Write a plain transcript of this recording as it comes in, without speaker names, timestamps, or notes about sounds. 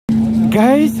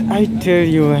Guys, I tell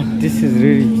you what, this is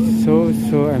really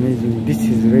so amazing. This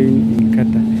is rain in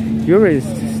Qatar. You always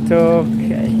talk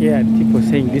here, people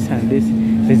saying this and this.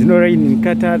 There's no rain in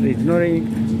Qatar, there's no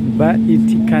rain, but it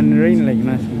can rain like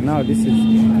nothing. Now this is,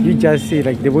 you just see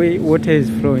like the way water is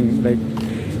flowing, like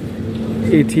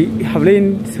it have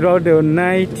rained throughout the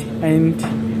night, and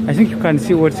I think you can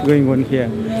see what's going on here.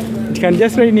 It can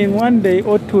just rain in 1 day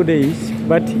or 2 days,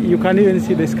 but you can't even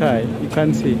see the sky. You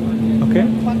can't see, okay?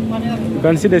 You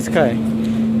can see the sky.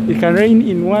 It can rain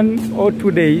in 1 or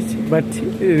 2 days, but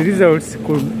results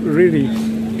could really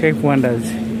take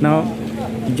wonders. Now,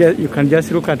 you can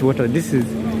just look at water. This is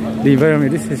the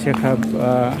environment. This is Shakab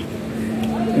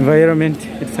environment.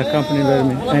 It's a company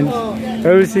environment, and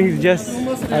everything is just,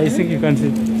 I think you can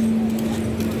see.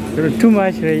 There is too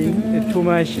much rain, too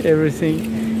much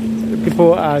everything.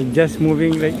 People are just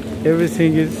moving, like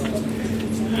everything is,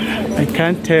 I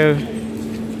can't tell.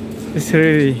 It's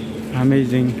really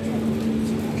amazing.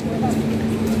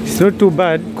 It's not too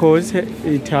bad because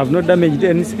it have not damaged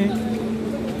anything.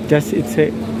 Just it's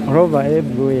a river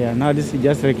everywhere. Now this is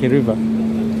just like a river.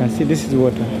 You can see this is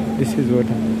water. This is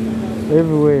water.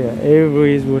 Everywhere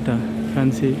is water. You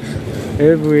can see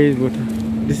everywhere is water.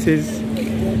 This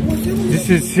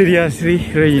is seriously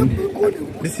rain.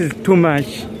 This is too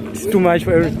much. It's too much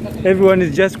for everyone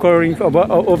is just quarreling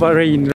over rain.